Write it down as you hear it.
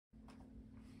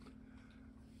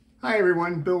Hi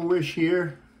everyone, Bill Wisch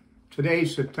here. Today,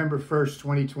 September 1st,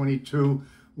 2022,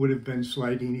 would have been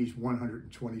Slydini's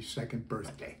 122nd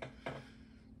birthday.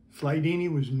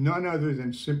 Slydini was none other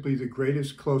than simply the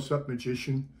greatest close-up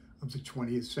magician of the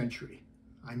 20th century.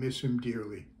 I miss him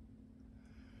dearly.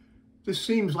 This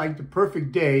seems like the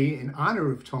perfect day in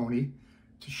honor of Tony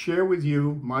to share with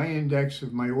you my index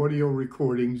of my audio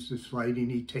recordings, the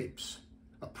Slydini tapes.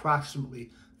 Approximately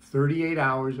 38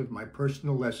 hours of my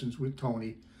personal lessons with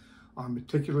Tony are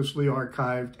meticulously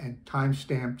archived and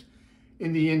time-stamped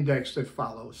in the index that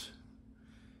follows.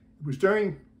 It was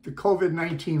during the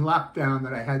COVID-19 lockdown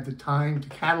that I had the time to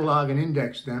catalog and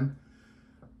index them.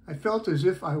 I felt as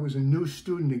if I was a new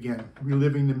student again,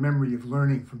 reliving the memory of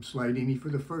learning from Slydini for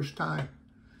the first time.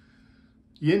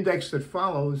 The index that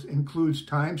follows includes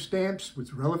timestamps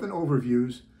with relevant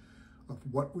overviews of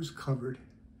what was covered.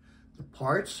 The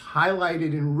parts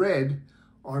highlighted in red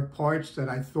are parts that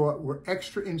I thought were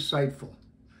extra insightful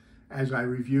as I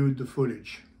reviewed the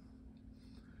footage.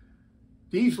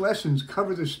 These lessons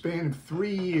cover the span of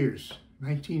 3 years,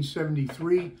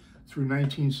 1973 through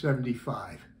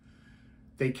 1975.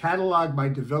 They catalog my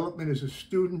development as a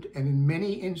student and in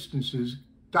many instances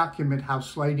document how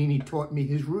Slydini taught me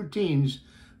his routines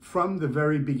from the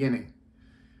very beginning.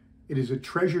 It is a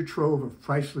treasure trove of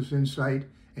priceless insight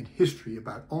and history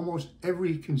about almost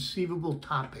every conceivable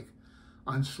topic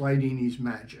on Slydini's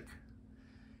magic.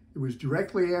 It was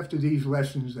directly after these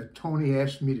lessons that Tony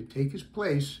asked me to take his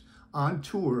place on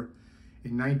tour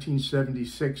in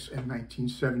 1976 and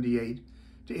 1978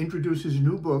 to introduce his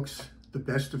new books, The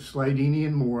Best of Slydini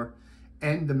and More,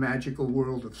 and The Magical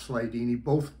World of Slydini,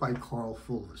 both by Karl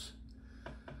Fulves.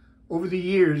 Over the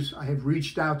years, I have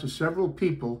reached out to several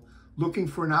people looking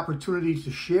for an opportunity to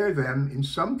share them in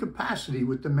some capacity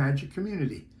with the magic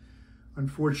community.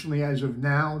 Unfortunately, as of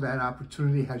now, that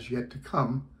opportunity has yet to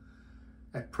come.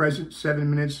 At present, 7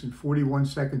 minutes and 41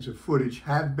 seconds of footage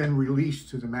have been released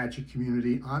to the magic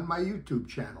community on my YouTube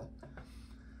channel.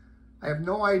 I have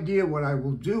no idea what I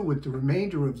will do with the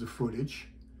remainder of the footage,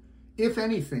 if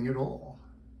anything at all.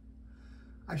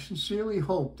 I sincerely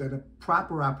hope that a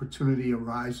proper opportunity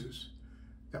arises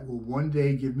that will one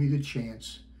day give me the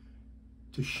chance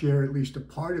to share at least a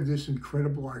part of this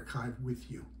incredible archive with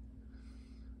you.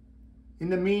 In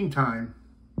the meantime,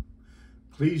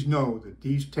 please know that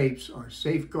these tapes are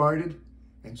safeguarded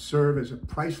and serve as a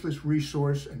priceless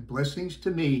resource and blessings to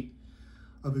me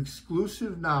of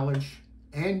exclusive knowledge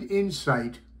and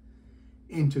insight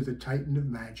into the Titan of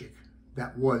magic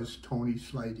that was Tony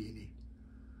Slydini.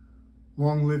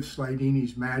 Long live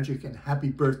Slydini's magic, and happy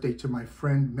birthday to my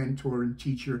friend, mentor, and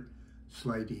teacher,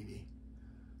 Slydini.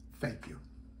 Thank you.